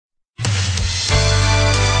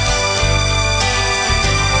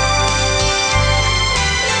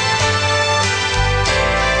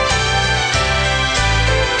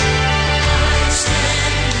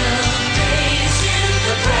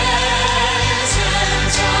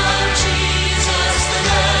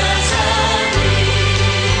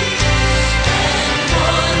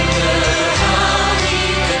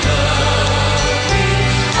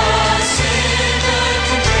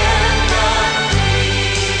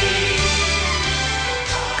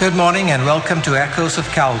Good morning and welcome to Echoes of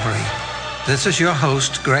Calvary. This is your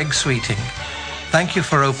host, Greg Sweeting. Thank you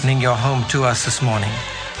for opening your home to us this morning.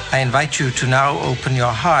 I invite you to now open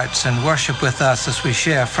your hearts and worship with us as we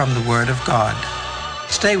share from the Word of God.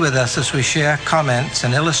 Stay with us as we share comments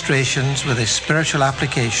and illustrations with a spiritual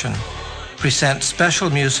application, present special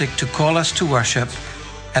music to call us to worship,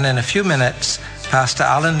 and in a few minutes, Pastor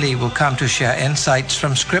Alan Lee will come to share insights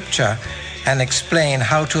from Scripture and explain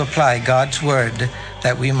how to apply God's Word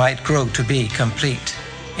that we might grow to be complete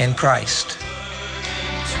in Christ.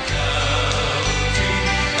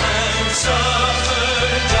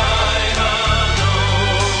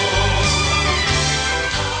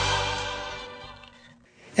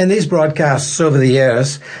 In these broadcasts over the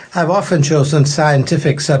years, I've often chosen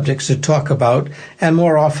scientific subjects to talk about, and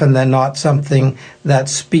more often than not, something that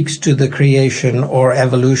speaks to the creation or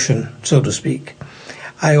evolution, so to speak.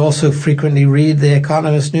 I also frequently read the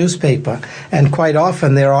Economist newspaper, and quite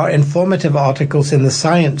often there are informative articles in the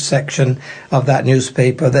science section of that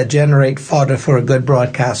newspaper that generate fodder for a good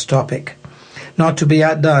broadcast topic. Not to be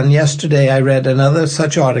outdone, yesterday I read another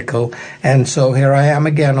such article, and so here I am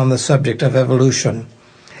again on the subject of evolution.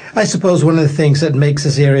 I suppose one of the things that makes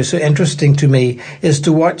this area so interesting to me is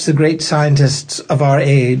to watch the great scientists of our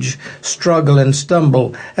age struggle and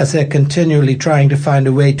stumble as they're continually trying to find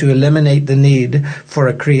a way to eliminate the need for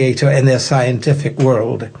a creator in their scientific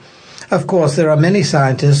world. Of course, there are many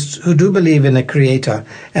scientists who do believe in a creator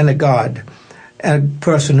and a God, a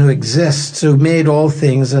person who exists, who made all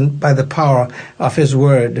things and by the power of his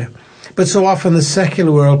word. But so often the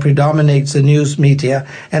secular world predominates the news media,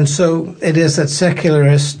 and so it is that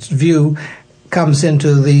secularists' view comes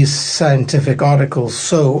into these scientific articles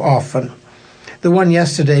so often. The one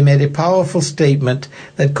yesterday made a powerful statement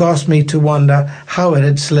that caused me to wonder how it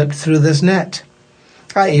had slipped through this net.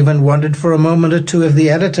 I even wondered for a moment or two if the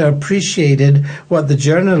editor appreciated what the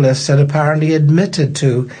journalist had apparently admitted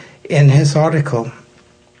to in his article.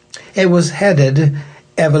 It was headed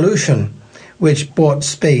Evolution, which bought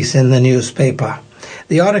space in the newspaper.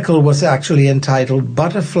 The article was actually entitled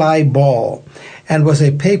Butterfly Ball and was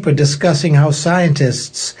a paper discussing how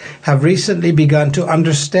scientists have recently begun to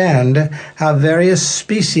understand how various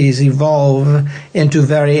species evolve into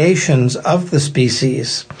variations of the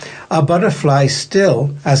species. A butterfly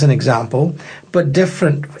still, as an example, but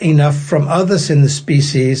different enough from others in the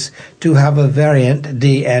species to have a variant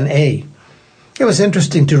DNA. It was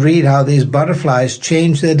interesting to read how these butterflies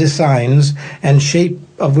change their designs and shape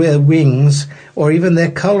of their wings, or even their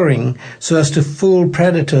coloring, so as to fool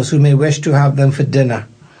predators who may wish to have them for dinner.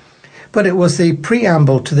 But it was the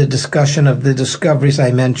preamble to the discussion of the discoveries I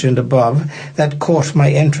mentioned above that caught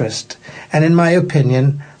my interest, and in my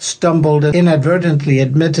opinion, stumbled and inadvertently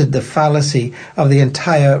admitted the fallacy of the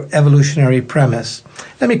entire evolutionary premise.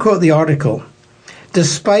 Let me quote the article.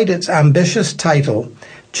 Despite its ambitious title,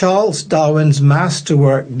 Charles Darwin's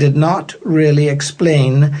masterwork did not really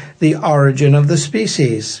explain the origin of the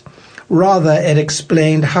species. Rather, it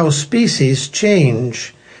explained how species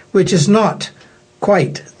change, which is not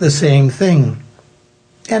quite the same thing.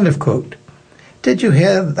 End of quote. Did you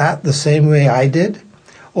hear that the same way I did?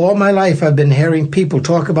 All my life I've been hearing people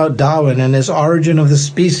talk about Darwin and his Origin of the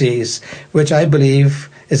Species, which I believe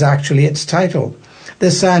is actually its title.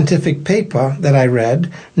 This scientific paper that I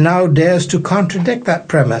read now dares to contradict that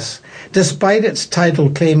premise, despite its title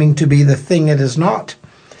claiming to be the thing it is not,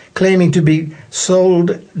 claiming to be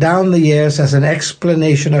sold down the years as an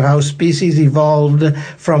explanation of how species evolved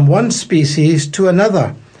from one species to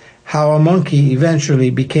another, how a monkey eventually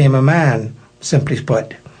became a man, simply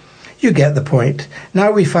put. You get the point. Now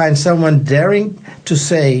we find someone daring to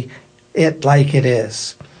say it like it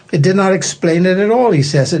is. It did not explain it at all, he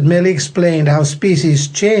says. It merely explained how species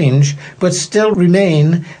change, but still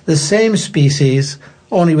remain the same species,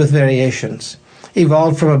 only with variations.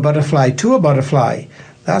 Evolved from a butterfly to a butterfly.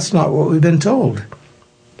 That's not what we've been told.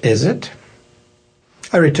 Is it?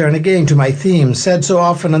 I return again to my theme, said so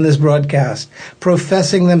often on this broadcast.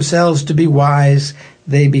 Professing themselves to be wise,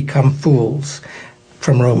 they become fools.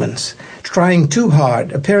 From Romans. Trying too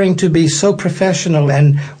hard, appearing to be so professional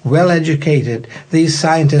and well-educated, these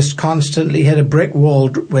scientists constantly hit a brick wall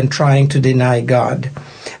when trying to deny God.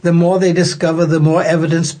 The more they discover, the more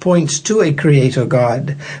evidence points to a creator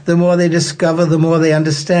God. The more they discover, the more they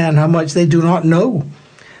understand how much they do not know.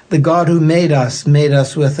 The God who made us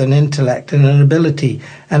with an intellect and an ability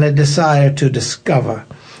and a desire to discover.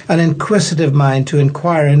 an inquisitive mind to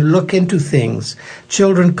inquire and look into things.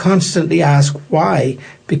 Children constantly ask why,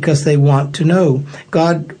 because they want to know.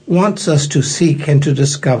 God wants us to seek and to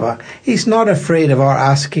discover. He's not afraid of our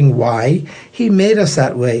asking why. He made us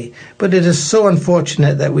that way. But it is so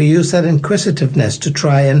unfortunate that we use that inquisitiveness to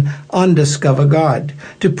try and undiscover God,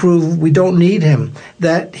 to prove we don't need him,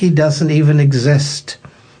 that he doesn't even exist.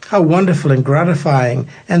 How wonderful and gratifying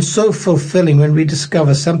and so fulfilling when we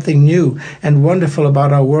discover something new and wonderful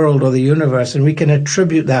about our world or the universe, and we can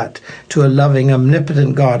attribute that to a loving,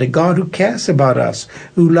 omnipotent God, a God who cares about us,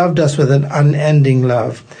 who loved us with an unending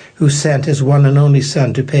love, who sent his one and only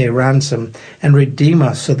Son to pay a ransom and redeem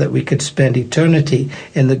us so that we could spend eternity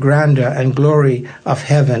in the grandeur and glory of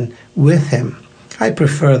heaven with him. I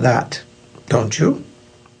prefer that, don't you?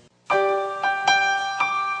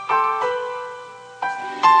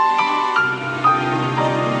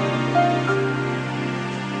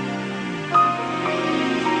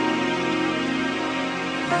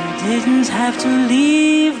 Didn't have to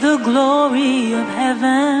leave the glory of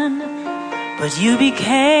heaven, but you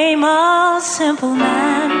became a simple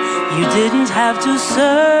man. You didn't have to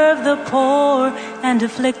serve the poor and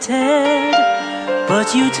afflicted,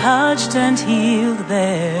 but you touched and healed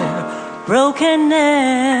their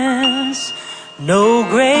brokenness. No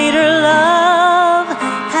greater love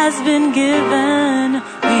has been given.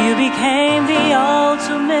 You became the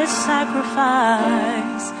ultimate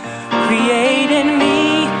sacrifice. Create in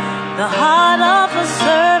me the heart of a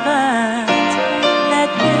servant. Let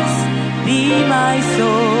this be my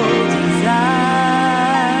sole desire.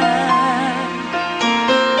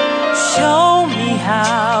 Show me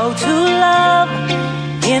how to love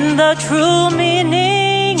in the true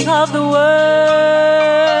meaning of the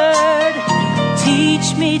word.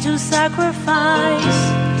 Teach me to sacrifice,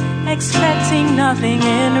 expecting nothing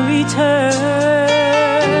in return.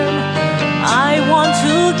 I want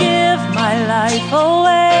to give my life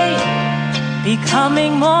away,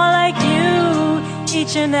 becoming more like you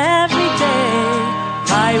each and every day.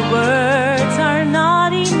 My words are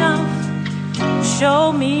not enough.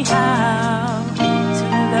 Show me how to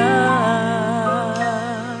love.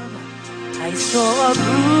 I saw a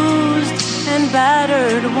bruised and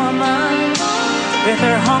battered woman with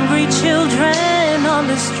her hungry children on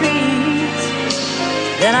the street.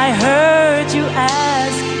 Then I heard you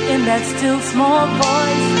ask in that still small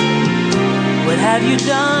voice, what have you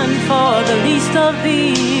done for the least of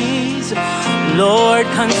these? Lord,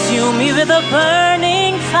 consume me with a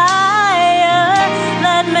burning fire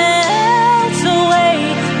that melts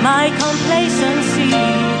away my complacency.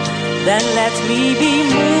 Then let me be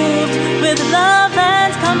moved with love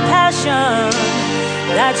and compassion,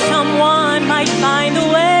 that someone might find a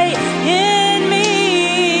way in me.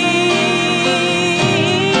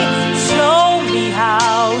 Show me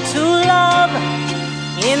how to love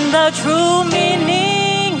in the true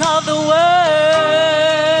meaning of the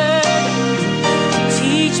word.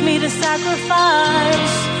 Teach me to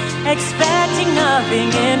sacrifice, expecting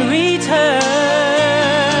nothing in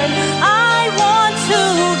return. I want to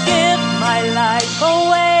give my life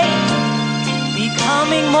away,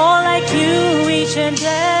 becoming more like you each and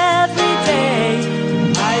every day.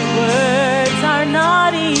 My words are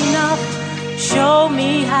not enough. Show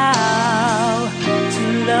me how to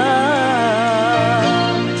love.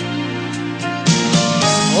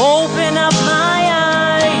 Open up my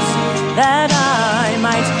eyes that I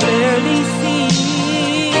might clearly see.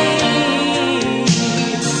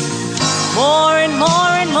 More and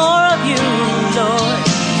more and more of you, Lord,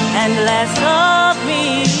 and less of me.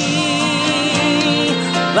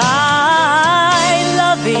 By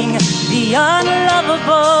loving the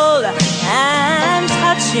unlovable and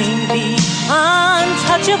touching the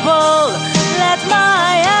untouchable, let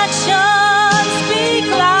my actions speak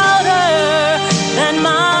louder than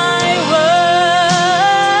my words.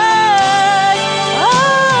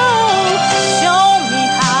 Oh, show me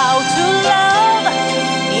how to love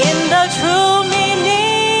in the true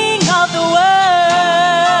meaning of the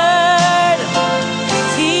word.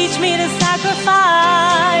 Teach me to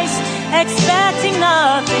sacrifice, expecting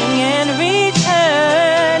nothing in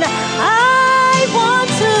return. I want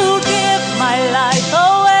to give my life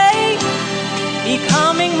away,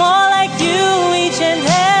 becoming more like you each and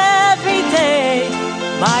every day.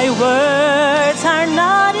 My words are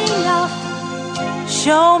not enough.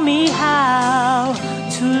 Show me how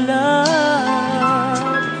to love.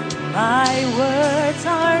 My words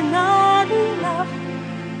are not enough.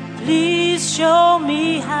 Please show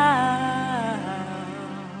me how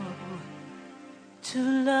to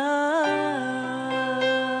love.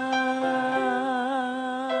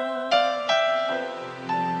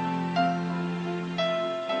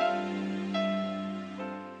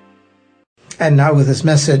 And now with his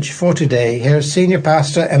message for today, here's Senior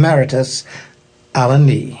Pastor Emeritus Alan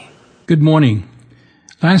Lee. Good morning.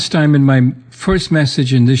 Last time in my first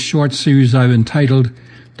message in this short series I've entitled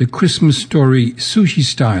The Christmas Story Sushi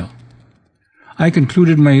Style. I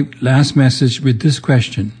concluded my last message with this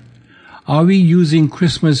question: are we using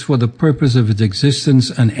Christmas for the purpose of its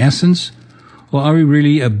existence and essence, or are we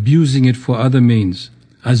really abusing it for other means,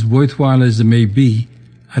 as worthwhile as it may be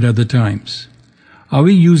at other times? Are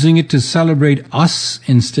we using it to celebrate us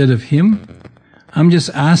instead of Him? I'm just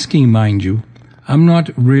asking, mind you. I'm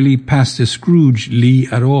not really Pastor Scrooge Lee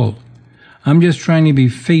at all. I'm just trying to be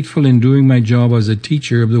faithful in doing my job as a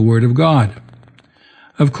teacher of the Word of God.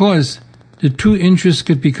 Of course, the two interests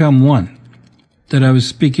could become one that I was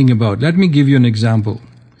speaking about. Let me give you an example.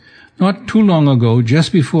 Not too long ago,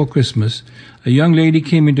 just before Christmas, a young lady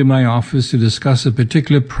came into my office to discuss a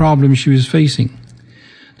particular problem she was facing.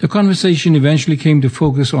 The conversation eventually came to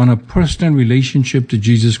focus on a personal relationship to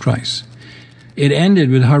Jesus Christ. It ended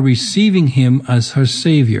with her receiving Him as her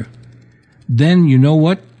Savior. Then, you know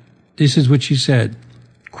what? This is what she said.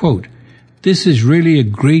 Quote, "This is really a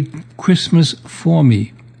great Christmas for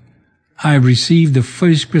me. I've received the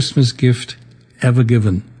first Christmas gift ever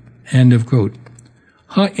given." End of quote.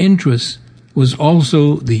 Her interest was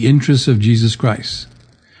also the interest of Jesus Christ.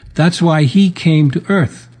 That's why He came to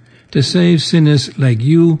earth, to save sinners like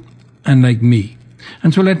you and like me.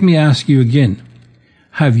 And so let me ask you again,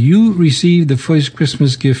 have you received the first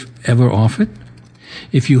Christmas gift ever offered?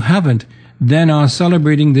 If you haven't, then our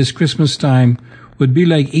celebrating this Christmas time would be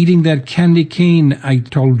like eating that candy cane I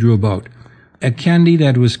told you about, a candy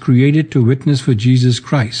that was created to witness for Jesus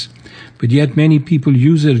Christ. But yet many people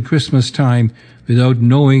use it at Christmas time without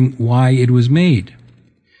knowing why it was made.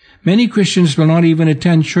 Many Christians will not even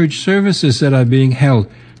attend church services that are being held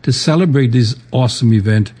to celebrate this awesome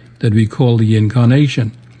event that we call the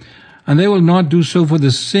Incarnation. And they will not do so for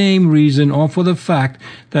the same reason or for the fact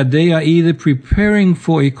that they are either preparing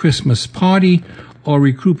for a Christmas party or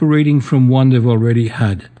recuperating from one they've already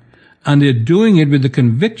had. And they're doing it with the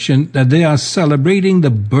conviction that they are celebrating the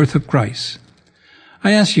birth of Christ. I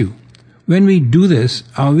ask you, when we do this,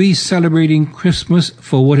 are we celebrating Christmas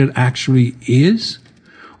for what it actually is?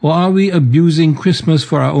 Or are we abusing Christmas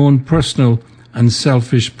for our own personal and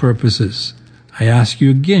selfish purposes? I ask you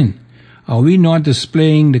again, are we not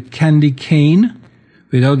displaying the candy cane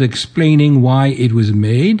without explaining why it was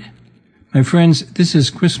made? My friends, this is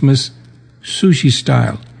Christmas sushi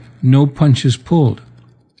style, no punches pulled.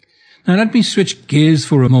 Now let me switch gears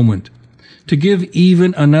for a moment to give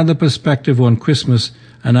even another perspective on Christmas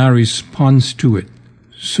and our response to it,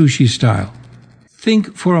 sushi style.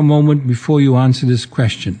 Think for a moment before you answer this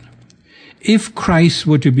question. If Christ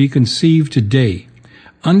were to be conceived today,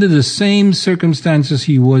 under the same circumstances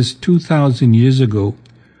He was 2,000 years ago,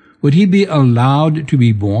 would He be allowed to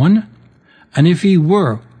be born? And if He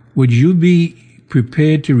were, would you be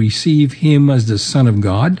prepared to receive Him as the Son of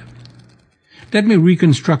God? Let me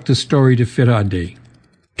reconstruct the story to fit our day.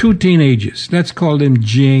 Two teenagers, let's call them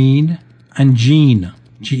Jane and Jean.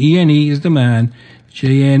 G-E-N-E is the man,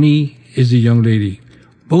 J-N-E is the young lady.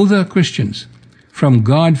 Both are Christians, from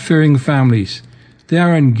God-fearing families. They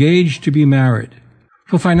are engaged to be married.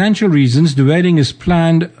 For financial reasons, the wedding is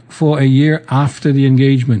planned for a year after the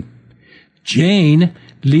engagement. Jane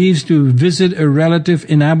leaves to visit a relative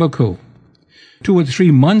in Abaco. 2 or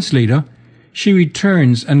 3 months later, she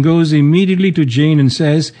returns and goes immediately to Jane and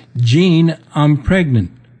says, "Jane, I'm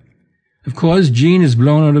pregnant." Of course, Jane is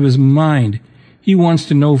blown out of his mind. He wants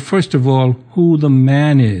to know, first of all, who the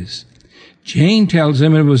man is. Jane tells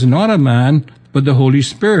him it was not a man, but the Holy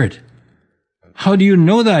Spirit. "How do you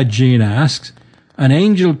know that?" Jane asks. "An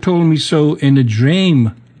angel told me so in a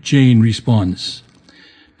dream," Jane responds.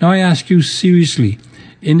 Now I ask you seriously,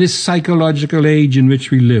 in this psychological age in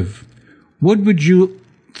which we live, what would you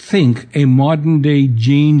think a modern-day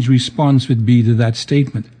Jane's response would be to that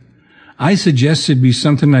statement? I suggest it be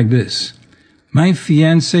something like this. "My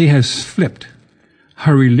fiancé has flipped.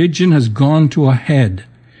 Her religion has gone to her head.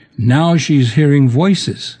 Now she's hearing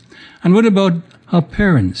voices." And what about her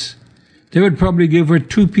parents? They would probably give her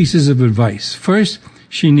 2 pieces of advice. First,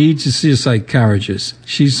 she needs to see a psychiatrist.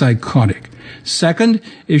 She's psychotic. Second,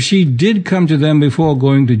 if she did come to them before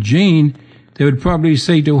going to Jane, they would probably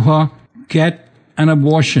say to her, "Get an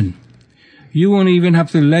abortion." You won't even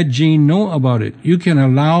have to let Jane know about it. You can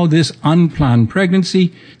allow this unplanned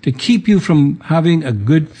pregnancy to keep you from having a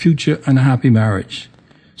good future and a happy marriage.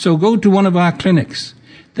 So go to one of our clinics.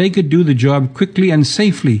 They could do the job quickly and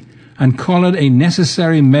safely and call it a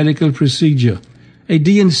necessary medical procedure, a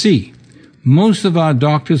D&C. Most of our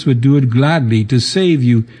doctors would do it gladly to save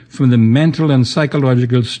you from the mental and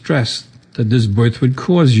psychological stress that this birth would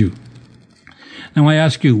cause you. Now I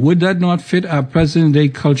ask you, would that not fit our present-day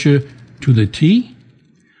culture to the T?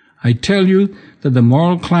 I tell you that the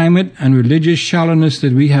moral climate and religious shallowness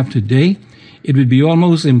that we have today, it would be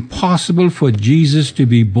almost impossible for Jesus to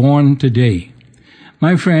be born today.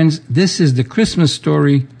 My friends, this is the Christmas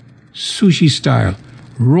story, sushi style,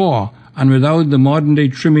 raw and without the modern-day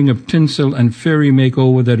trimming of tinsel and fairy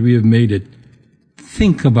makeover that we have made it.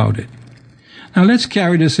 Think about it. Now let's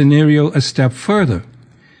carry the scenario a step further.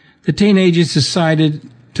 The teenagers decided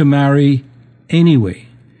to marry anyway,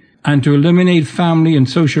 and to eliminate family and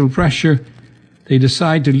social pressure, they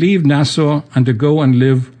decide to leave Nassau and to go and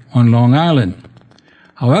live on Long Island.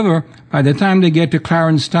 However, by the time they get to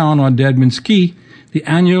Clarencetown or Deadman's Key, the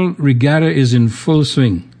annual regatta is in full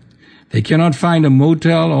swing. They cannot find a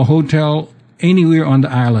motel or hotel anywhere on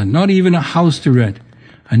the island, not even a house to rent,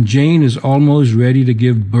 and Jane is almost ready to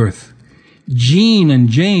give birth. Jean and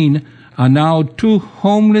Jane are now two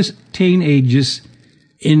homeless teenagers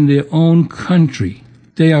in their own country.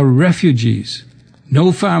 They are refugees.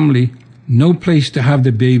 No family, no place to have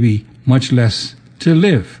the baby, much less to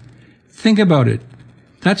live. Think about it.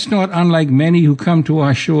 That's not unlike many who come to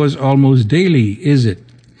our shores almost daily, is it?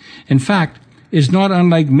 In fact, it's not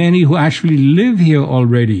unlike many who actually live here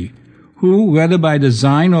already, who, whether by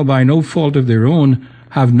design or by no fault of their own,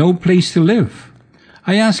 have no place to live.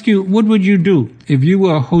 I ask you, what would you do if you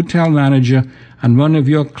were a hotel manager and one of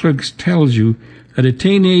your clerks tells you that a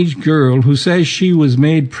teenage girl who says she was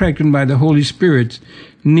made pregnant by the Holy Spirit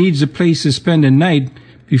needs a place to spend a night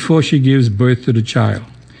before she gives birth to the child?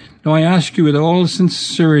 Now I ask you with all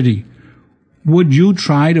sincerity, would you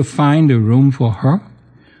try to find a room for her?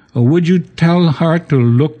 Or would you tell her to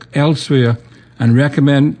look elsewhere and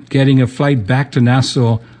recommend getting a flight back to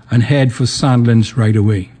Nassau and head for Sandlands right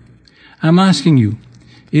away? I'm asking you,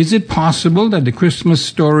 is it possible that the Christmas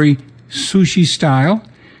story, Sushi Style,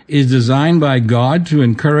 is designed by God to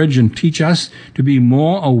encourage and teach us to be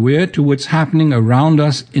more aware to what's happening around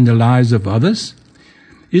us in the lives of others?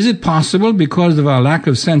 Is it possible because of our lack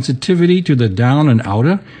of sensitivity to the down and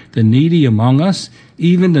outer, the needy among us,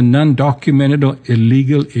 even the non-documented or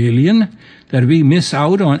illegal alien, that we miss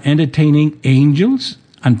out on entertaining angels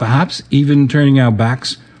and perhaps even turning our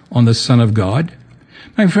backs on the Son of God?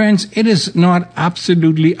 My friends, it is not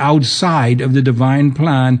absolutely outside of the divine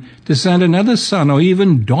plan to send another son or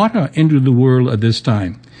even daughter into the world at this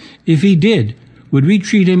time. If he did, would we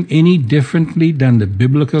treat him any differently than the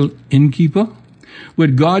biblical innkeeper?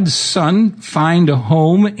 Would God's son find a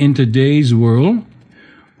home in today's world?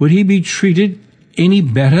 Would he be treated any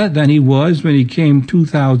better than he was when he came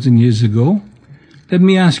 2,000 years ago? Let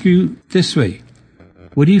me ask you this way.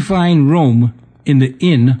 Would he find room in the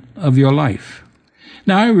inn of your life?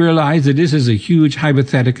 Now, I realize that this is a huge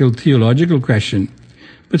hypothetical theological question,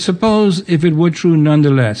 but suppose if it were true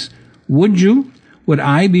nonetheless, would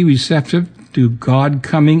I be receptive to God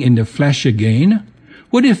coming in the flesh again?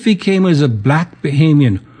 What if he came as a black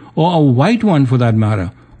Bahamian, or a white one for that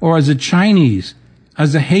matter, or as a Chinese,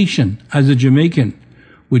 as a Haitian, as a Jamaican?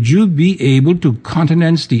 Would you be able to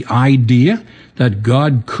countenance the idea that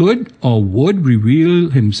God could or would reveal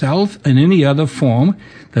himself in any other form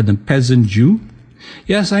than the peasant Jew?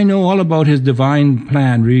 Yes, I know all about his divine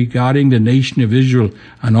plan regarding the nation of Israel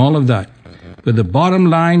and all of that. But the bottom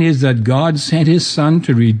line is that God sent his Son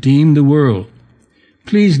to redeem the world.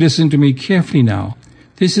 Please listen to me carefully now.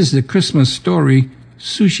 This is the Christmas story,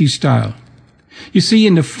 Sushi Style. You see,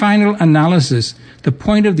 in the final analysis, the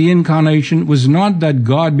point of the incarnation was not that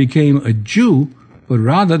God became a Jew, but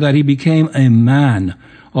rather that he became a man,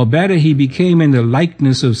 or better, he became in the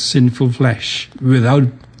likeness of sinful flesh, without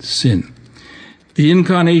sin. The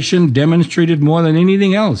incarnation demonstrated more than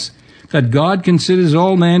anything else that God considers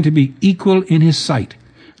all men to be equal in his sight,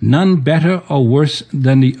 none better or worse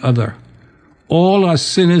than the other. All are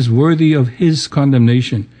sinners worthy of his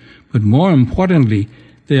condemnation, but more importantly,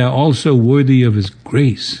 they are also worthy of his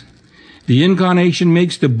grace. The incarnation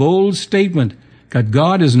makes the bold statement that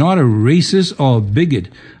God is not a racist or a bigot,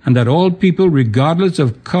 and that all people, regardless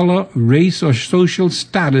of color, race, or social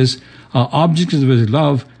status, are objects of his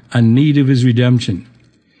love and need of his redemption.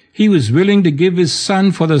 He was willing to give his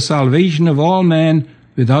Son for the salvation of all men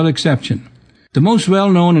without exception. The most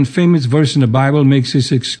well-known and famous verse in the Bible makes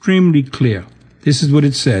this extremely clear. This is what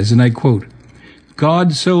it says, and I quote,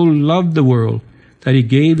 God so loved the world that he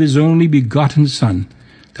gave his only begotten Son,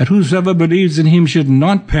 that whosoever believes in him should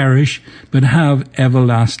not perish, but have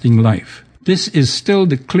everlasting life. This is still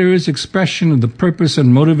the clearest expression of the purpose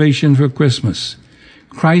and motivation for Christmas.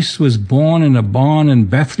 Christ was born in a barn in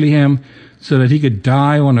Bethlehem so that he could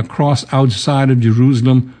die on a cross outside of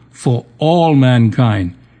Jerusalem for all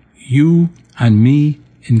mankind, you and me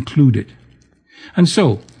included. And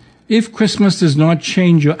so, if Christmas does not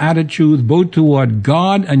change your attitude both toward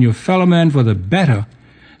God and your fellow man for the better,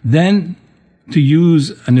 then, to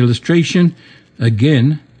use an illustration,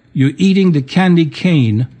 again, you're eating the candy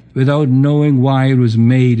cane without knowing why it was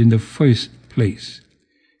made in the first place.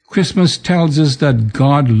 Christmas tells us that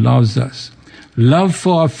God loves us. Love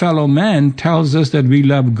for our fellow man tells us that we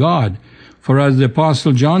love God. For as the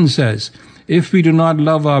Apostle John says, if we do not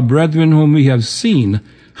love our brethren whom we have seen,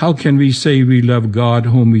 how can we say we love God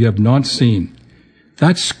whom we have not seen?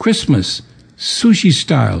 That's Christmas, sushi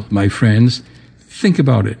style, my friends. Think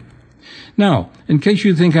about it. Now, in case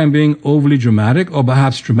you think I'm being overly dramatic or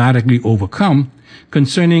perhaps dramatically overcome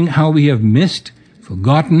concerning how we have missed,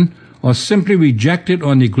 forgotten, or simply rejected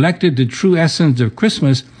or neglected the true essence of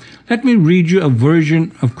Christmas, let me read you a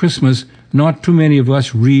version of Christmas not too many of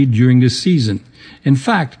us read during this season. In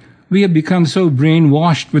fact, we have become so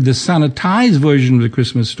brainwashed with the sanitized version of the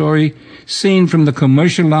Christmas story, seen from the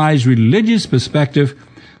commercialized religious perspective,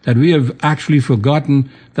 that we have actually forgotten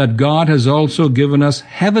that God has also given us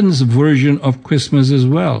heaven's version of Christmas as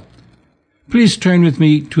well. Please turn with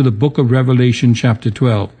me to the book of Revelation chapter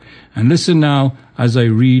 12, and listen now as I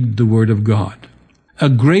read the word of God. A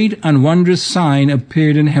great and wondrous sign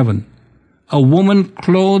appeared in heaven, a woman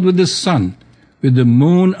clothed with the sun, with the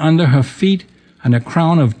moon under her feet, and a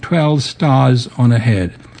crown of 12 stars on her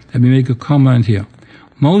head. Let me make a comment here.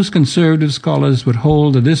 Most conservative scholars would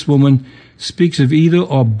hold that this woman speaks of either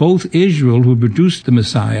or both Israel, who produced the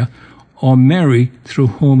Messiah, or Mary, through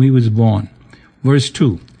whom he was born. Verse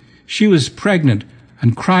 2, she was pregnant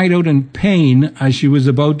and cried out in pain as she was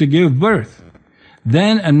about to give birth.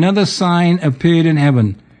 Then another sign appeared in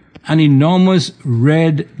heaven, an enormous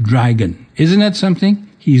red dragon. Isn't that something?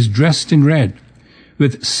 He's dressed in red,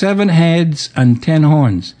 with 7 heads and 10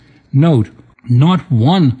 horns. Note, not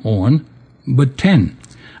 1 horn, but 10,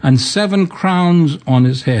 and 7 crowns on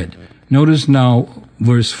his head. Notice now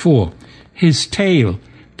verse 4. His tail,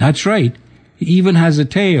 that's right, he even has a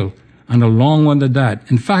tail, and a long one at that.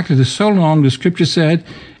 In fact, it is so long, the scripture said,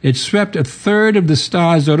 it swept 1/3 of the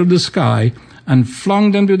stars out of the sky and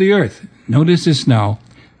flung them to the earth. Notice this now.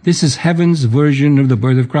 This is heaven's version of the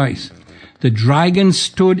birth of Christ. The dragon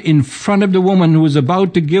stood in front of the woman who was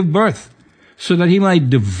about to give birth, so that he might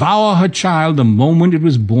devour her child the moment it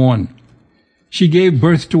was born. She gave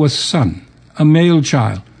birth to a son, a male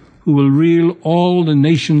child, who will rule all the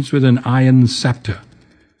nations with an iron scepter.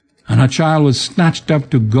 And her child was snatched up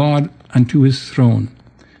to God and to his throne.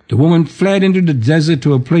 The woman fled into the desert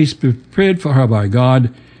to a place prepared for her by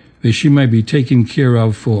God, where she might be taken care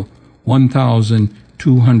of for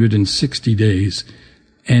 1,260 days.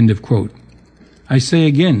 End of quote. I say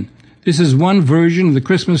again, this is one version of the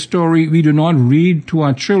Christmas story we do not read to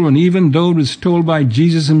our children, even though it was told by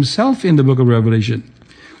Jesus himself in the book of Revelation.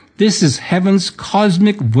 This is heaven's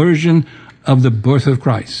cosmic version of the birth of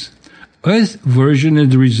Christ. Earth's version is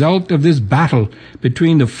the result of this battle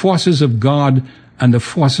between the forces of God and the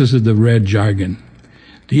forces of the red dragon.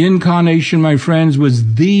 The incarnation, my friends,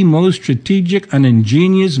 was the most strategic and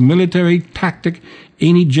ingenious military tactic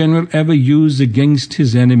any general ever used against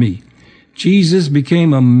his enemy. Jesus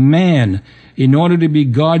became a man in order to be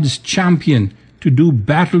God's champion, to do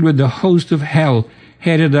battle with the host of hell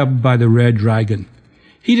headed up by the red dragon.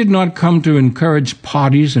 He did not come to encourage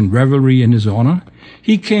parties and revelry in his honor.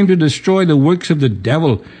 He came to destroy the works of the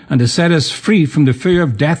devil and to set us free from the fear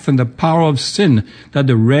of death and the power of sin that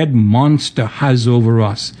the red monster has over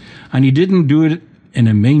us. And he didn't do it in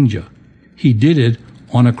a manger. He did it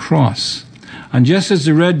on a cross. And just as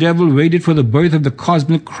the red devil waited for the birth of the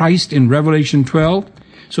cosmic Christ in Revelation 12,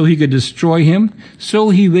 so he could destroy him, so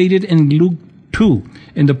he waited in Luke 2,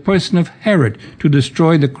 in the person of Herod, to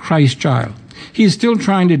destroy the Christ child. He is still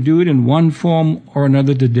trying to do it in one form or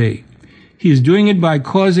another today. He is doing it by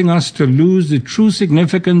causing us to lose the true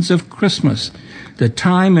significance of Christmas, the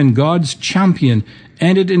time when God's champion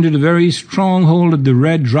entered into the very stronghold of the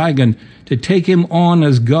red dragon to take him on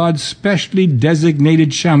as God's specially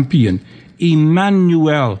designated champion,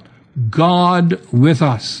 Emmanuel, God with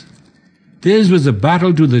us. This was a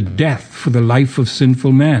battle to the death for the life of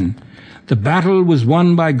sinful man. The battle was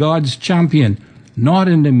won by God's champion, not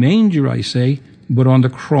in the manger, I say, but on the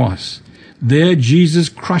cross. There Jesus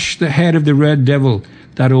crushed the head of the red devil,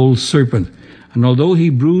 that old serpent. And although he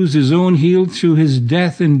bruised his own heel through his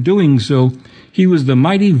death in doing so, he was the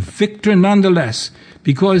mighty victor nonetheless,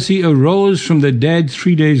 because he arose from the dead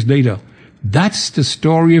 3 days later. That's the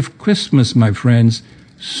story of Christmas, my friends,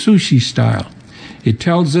 sushi style. It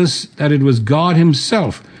tells us that it was God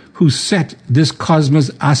himself who set this cosmos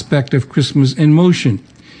aspect of Christmas in motion.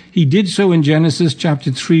 He did so in Genesis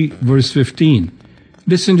chapter 3, verse 15.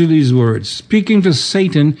 Listen to these words. Speaking to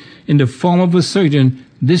Satan in the form of a serpent,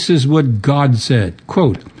 this is what God said,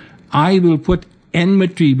 quote, I will put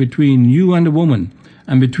enmity between you and the woman,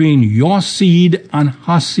 and between your seed and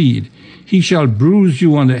her seed. He shall bruise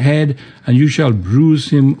you on the head, and you shall bruise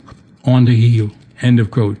him on the heel. End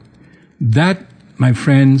of quote. That, my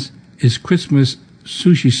friends, is Christmas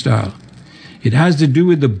sushi style. It has to do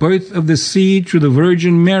with the birth of the seed through the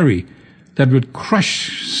Virgin Mary that would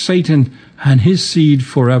crush Satan and his seed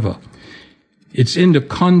forever. It's in the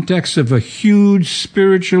context of a huge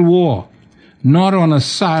spiritual war, not on a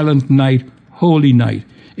silent night, holy night,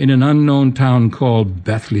 in an unknown town called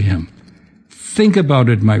Bethlehem. Think about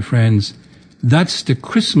it, my friends. That's the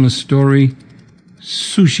Christmas story,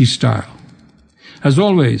 sushi style. As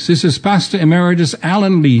always, this is Pastor Emeritus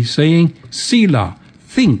Alan Lee saying, Selah,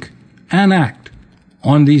 think and act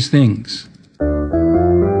on these things.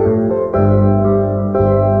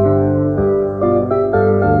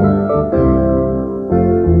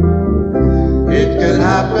 It could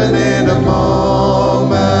happen in a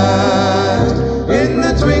moment, in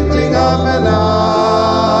the twinkling of an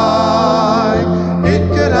eye. It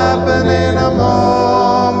could happen in a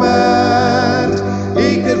moment.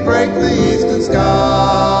 He could break the eastern sky.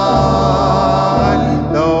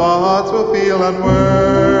 Though our hearts will feel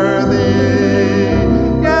unworthy,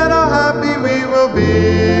 yet how happy we will be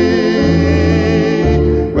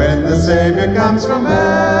when the Savior comes from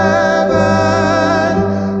heaven,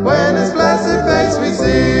 when his blessed face we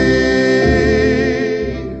see.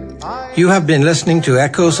 You have been listening to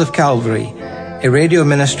Echoes of Calvary, a radio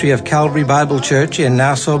ministry of Calvary Bible Church in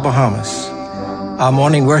Nassau, Bahamas. Our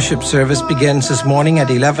morning worship service begins this morning at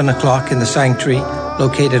 11 o'clock in the sanctuary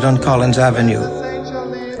located on Collins Avenue.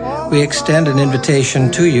 We extend an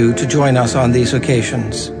invitation to you to join us on these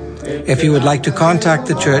occasions. If you would like to contact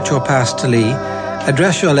the church or Pastor Lee,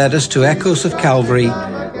 address your letters to Echoes of Calvary,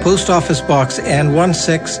 Post Office Box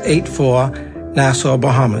N1684, Nassau,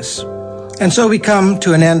 Bahamas. And so we come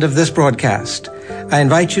to an end of this broadcast. I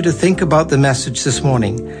invite you to think about the message this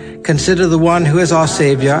morning. Consider the one who is our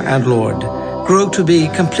Savior and Lord. Grow to be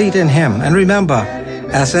complete in him. And remember,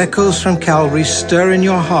 as echoes from Calvary stir in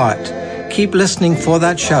your heart, keep listening for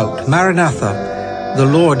that shout, Maranatha, the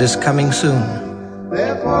Lord is coming soon.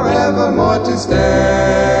 There forevermore to stay.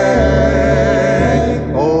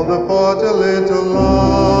 Hold the fort a little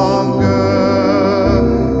longer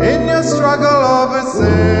in your struggle over sin.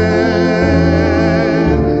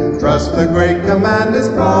 Trust the great commander's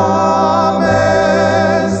promise.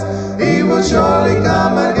 He will surely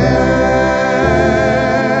come again.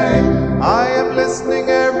 I am listening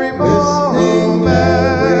every moment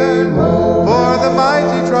for the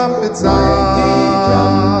mighty trumpet sound.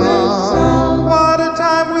 What a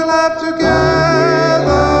time we'll have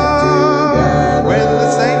together when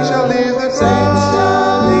the saints shall leave the ground,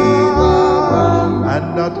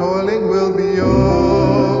 and our toiling will be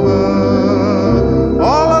over,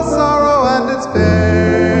 all our sorrow and its pain.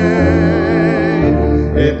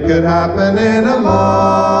 It could happen in a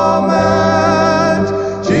moment.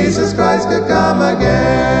 Jesus Christ could come again.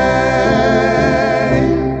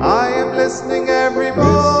 I am listening every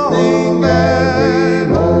moment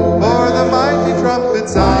for the mighty trumpet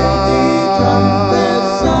sound.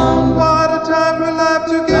 What a time we'll have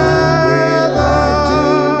together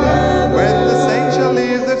when the saints shall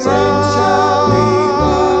leave the ground,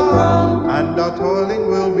 and our toiling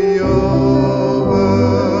will be over,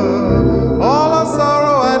 all our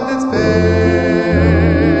sorrow and its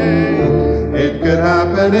pain. It could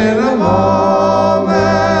happen in a moment.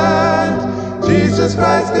 Jesus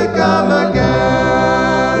Christ could come again.